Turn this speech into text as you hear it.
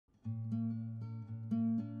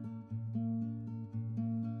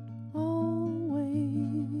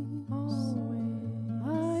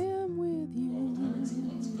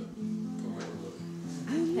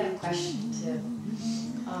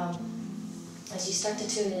as you start to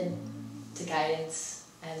tune in to guidance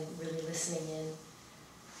and really listening in,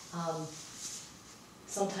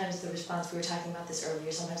 sometimes the response, we were talking about this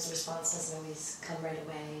earlier, sometimes the response doesn't always come right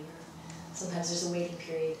away, or sometimes there's a waiting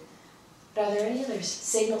period. But are there any other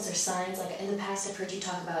signals or signs? Like in the past I've heard you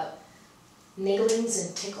talk about nigglings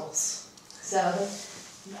and tickles. So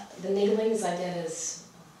the nigglings I get is,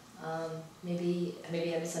 maybe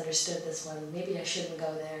I misunderstood this one, maybe I shouldn't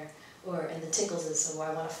go there, and the tickles is,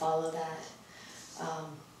 I want to follow that.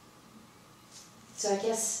 So I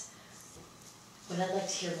guess what I'd like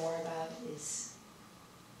to hear more about is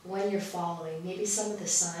when you're following, maybe some of the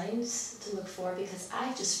signs to look for, because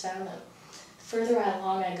I've just found that further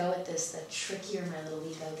along I go with this, the trickier my little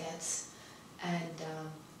ego gets. And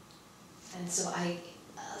so I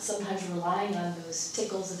sometimes relying on those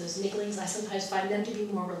tickles or those nigglings, I sometimes find them to be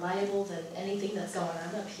more reliable than anything that's going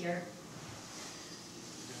on up here.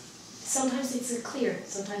 Sometimes it's clear,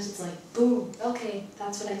 sometimes it's like, boom, okay,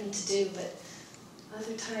 that's what I need to do, but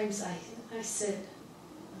other times I sit,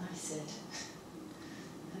 and I sit.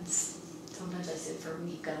 And sometimes I sit for a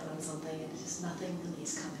week on something and just nothing really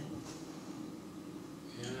is coming.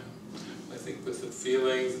 Yeah, I think with the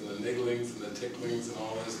feelings and the nigglings and the ticklings and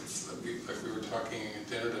all this, it's like we were talking at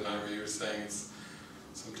dinner tonight where you were saying it's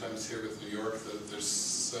sometimes here with New York that there's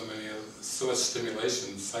so much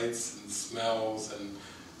stimulation, sights and smells and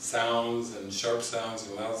sounds and sharp sounds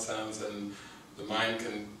and loud sounds, and the mind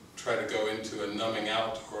can try to go into a numbing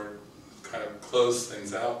out or kind of close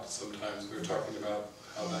things out sometimes. We were talking about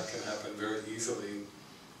how that can happen very easily.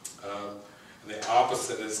 And the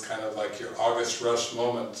opposite is kind of like your August Rush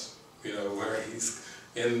moment, you know, where he's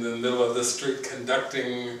in the middle of the street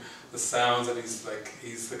conducting the sounds, and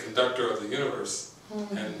he's the conductor of the universe,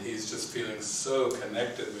 and he's just feeling so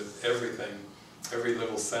connected with everything. Every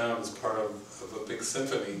little sound is part of a big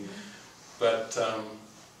symphony. But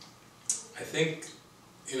I think,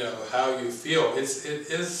 you know, how you feel, it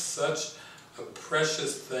is such a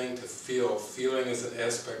precious thing to feel. Feeling is an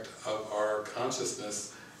aspect of our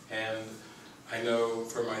consciousness, and I know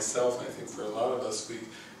for myself, and I think for a lot of us,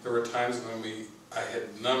 there were times when I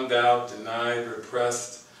had numbed out, denied,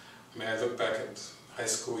 repressed. I mean, I look back at high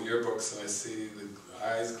school yearbooks and I see the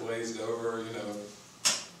eyes glazed over, you know,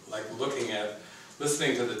 like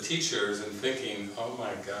listening to the teachers and thinking, oh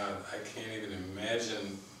my God, I can't even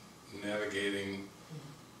imagine navigating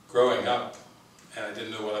growing up. And I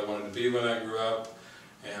didn't know what I wanted to be when I grew up,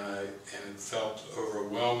 and it felt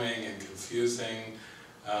overwhelming and confusing.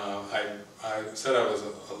 I said I was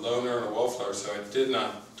a loner and a wallflower, so I did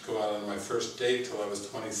not go out on my first date till I was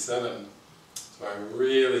 27. So I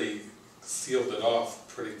really sealed it off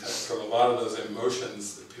pretty tight from a lot of those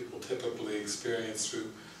emotions that people typically experience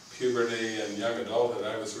through puberty and young adulthood.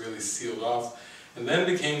 I was really sealed off. And then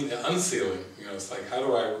became the unsealing. You know, it's like, how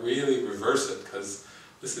do I really reverse it? Because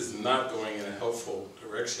this is not going in a helpful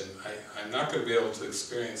direction. I'm not going to be able to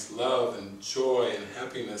experience love and joy and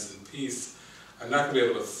happiness and peace. I'm not going to be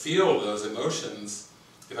able to feel those emotions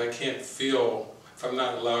if I can't feel, if I'm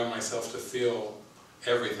not allowing myself to feel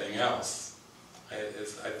everything else.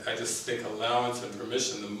 I just think allowance and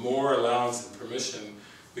permission, the more allowance and permission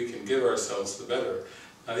we can give ourselves, the better.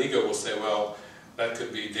 Now the ego will say, well, that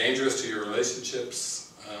could be dangerous to your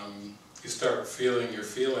relationships. You start feeling your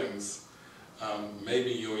feelings.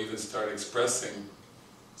 Maybe you'll even start expressing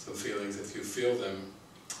some feelings if you feel them.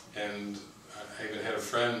 And I even had a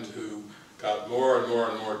friend who got more and more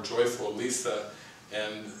and more joyful, Lisa,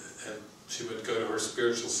 and she would go to her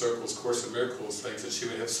spiritual circles, Course in Miracles things, and she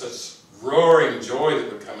would have such roaring joy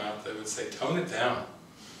that would come out that would say, tone it down.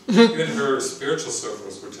 Even her spiritual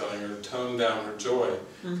circles were telling her to tone down her joy,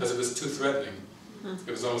 because it was too threatening.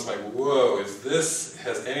 It was almost like, whoa, if this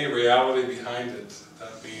has any reality behind it,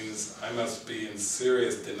 that means I must be in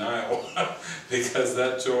serious denial, because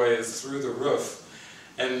that joy is through the roof.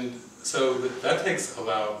 And so that takes a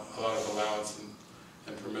lot of allowance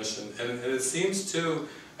and permission. And it seems too,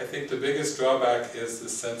 I think the biggest drawback is the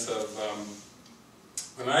sense of,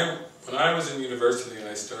 when I was in university and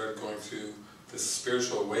I started going through this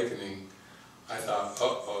spiritual awakening, I thought,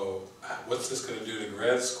 uh-oh, what's this going to do to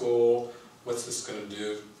grad school? What's this going to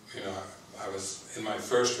do? You know, I was in my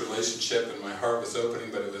first relationship and my heart was opening,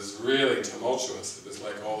 but it was really tumultuous. It was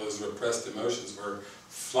like all those repressed emotions were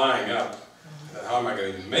flying up. How am I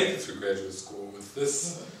going to even make it through graduate school with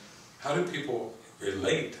this? How do people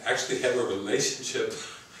relate, actually have a relationship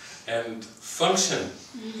and function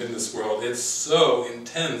in this world? It's so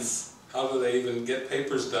intense. How do they even get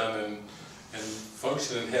papers done and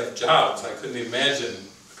function and have jobs? I couldn't imagine,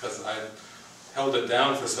 because I held it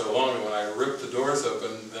down for so long, and when I ripped the doors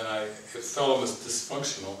open, then it felt almost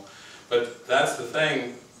dysfunctional. But that's the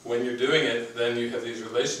thing, when you're doing it, then you have these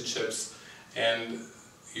relationships, and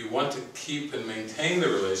you want to keep and maintain the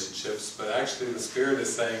relationships, but actually the Spirit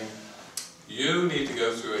is saying, you need to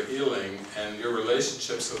go through a healing, and your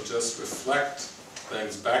relationships will just reflect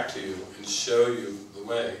things back to you and show you the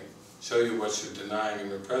way, show you what you're denying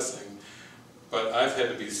and repressing. But I've had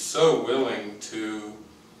to be so willing to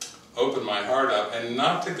open my heart up and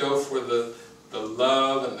not to go for the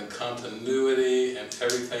love and the continuity and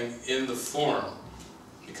everything in the form.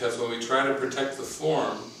 Because when we try to protect the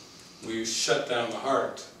form, we shut down the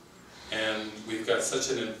heart. And we've got such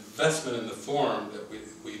an investment in the form that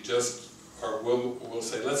we just we'll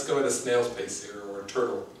say, let's go at a snail's pace here, or a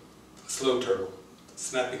turtle, a slow turtle,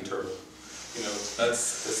 snapping turtle. You know,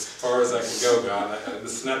 that's as far as I can go, God. I'm the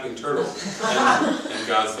snapping turtle. And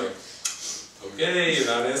God's like, okay, you're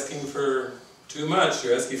not asking for too much,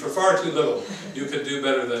 you're asking for far too little. You could do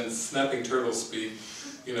better than snapping turtle speed.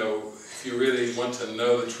 You know, if you really want to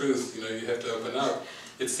know the truth, you know, you have to open up.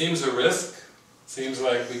 It seems a risk. Seems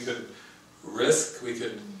like we could risk,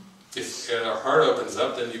 if our heart opens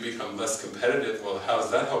up, then you become less competitive. Well, how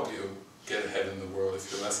does that help you get ahead in the world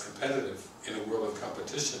if you're less competitive in a world of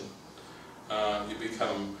competition?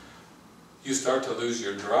 You start to lose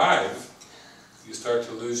your drive. You start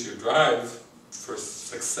to lose your drive for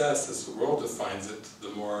success as the world defines it, the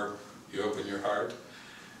more you open your heart.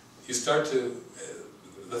 You start to,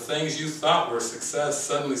 the things you thought were success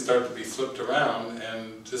suddenly start to be flipped around,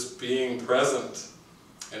 and just being present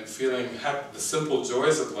and feeling happy, the simple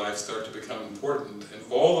joys of life start to become important. And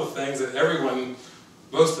all the things that everyone,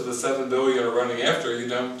 most of the 7 billion are running after, you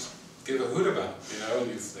don't give a hoot about, you know, and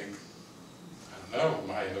you think, I don't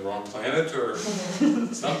know, am I in the wrong planet or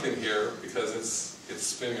something here, because it's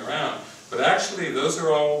spinning around. But actually, those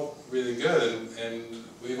are all really good, and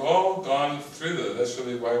we've all gone through those. That's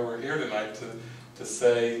really why we're here tonight, to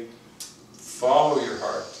say, follow your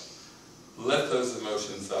heart, let those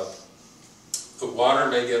emotions up. The water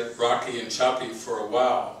may get rocky and choppy for a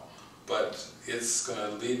while, but it's going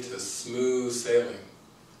to lead to smooth sailing.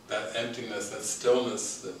 That emptiness, that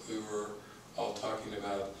stillness that we were all talking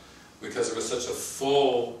about, because there was such a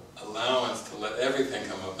full allowance to let everything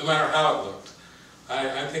come up, no matter how it looked.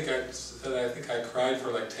 I think I cried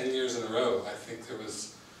for like 10 years in a row. I think there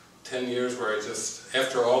was 10 years where I just,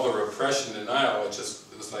 after all the repression and denial, it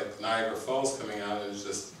was like Niagara Falls coming out, and it was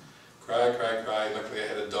just cry, cry, cry. Luckily I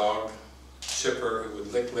had a dog, Chipper, who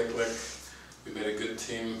would lick, lick, lick. We made a good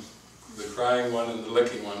team, the crying one and the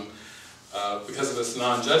licking one, because of this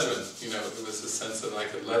non-judgment. You know, it was a sense that I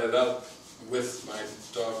could let it up with my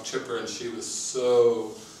dog Chipper, and she was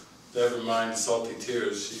so, never mind salty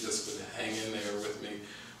tears, she just would hang in there with me.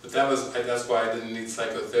 But that's why I didn't need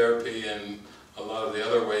psychotherapy and a lot of the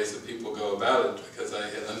other ways that people go about it, because I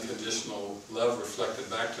had unconditional love reflected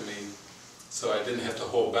back to me, so I didn't have to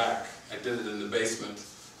hold back. I did it in the basement,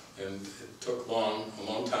 and it took a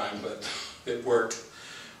long time, but it worked.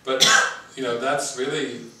 But, you know, that's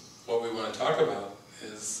really what we want to talk about,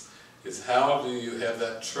 is how do you have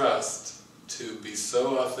that trust to be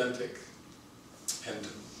so authentic, and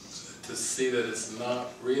to see that it's not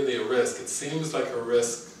really a risk. It seems like a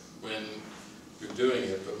risk when you're doing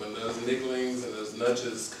it, but when those nigglings and those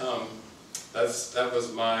nudges come, that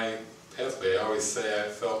was my pathway. I always say I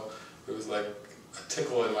felt it was like a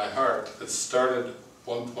tickle in my heart that started at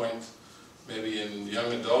one point, maybe in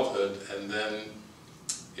young adulthood, and then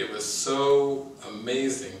it was so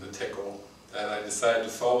amazing, the tickle, that I decided to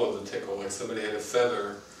follow the tickle, like somebody had a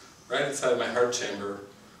feather right inside my heart chamber,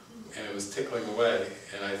 and it was tickling away,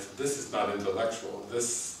 and I said, this is not intellectual,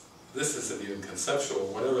 this isn't even conceptual,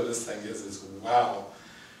 whatever this thing is wow.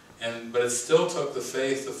 But it still took the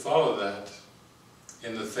faith to follow that,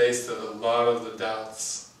 in the face of a lot of the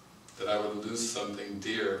doubts that I would lose something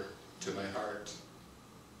dear to my heart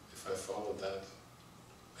if I followed that.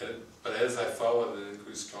 But as I followed it, it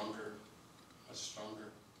grew stronger, much stronger.